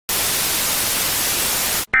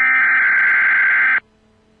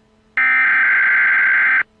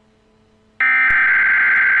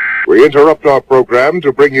We interrupt our program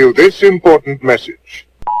to bring you this important message.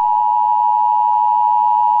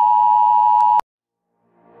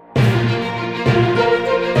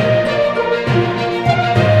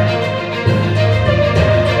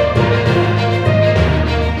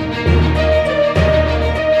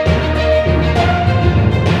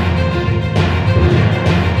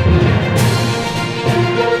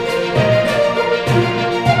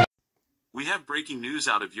 We have breaking news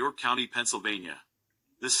out of York County, Pennsylvania.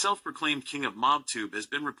 The self-proclaimed king of MobTube has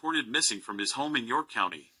been reported missing from his home in York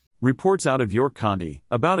County. Reports out of York County,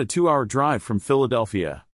 about a 2-hour drive from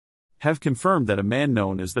Philadelphia, have confirmed that a man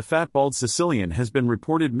known as the Fat Bald Sicilian has been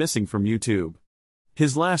reported missing from YouTube.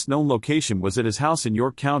 His last known location was at his house in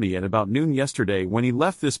York County at about noon yesterday when he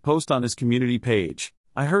left this post on his community page.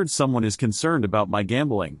 I heard someone is concerned about my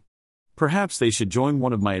gambling. Perhaps they should join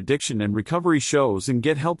one of my addiction and recovery shows and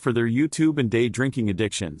get help for their YouTube and day drinking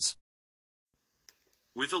addictions.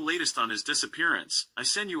 With the latest on his disappearance, I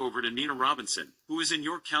send you over to Nina Robinson, who is in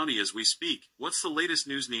York County as we speak. What's the latest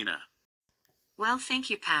news, Nina? Well, thank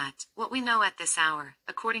you, Pat. What we know at this hour,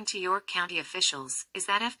 according to York County officials, is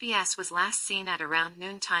that Fbs was last seen at around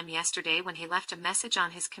noontime yesterday when he left a message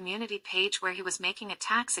on his community page where he was making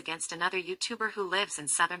attacks against another YouTuber who lives in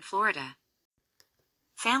southern Florida.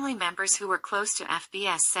 Family members who were close to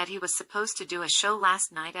Fbs said he was supposed to do a show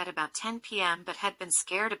last night at about 10 p.m. but had been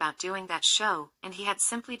scared about doing that show, and he had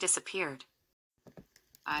simply disappeared.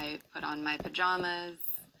 I put on my pajamas,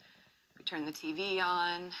 we turned the TV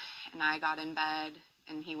on, and I got in bed,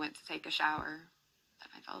 and he went to take a shower,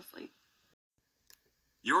 and I fell asleep.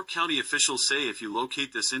 York County officials say if you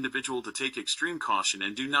locate this individual to take extreme caution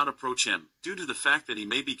and do not approach him, due to the fact that he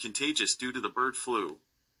may be contagious due to the bird flu.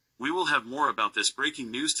 We will have more about this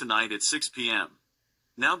breaking news tonight at 6 p.m.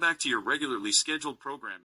 Now back to your regularly scheduled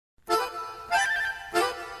program.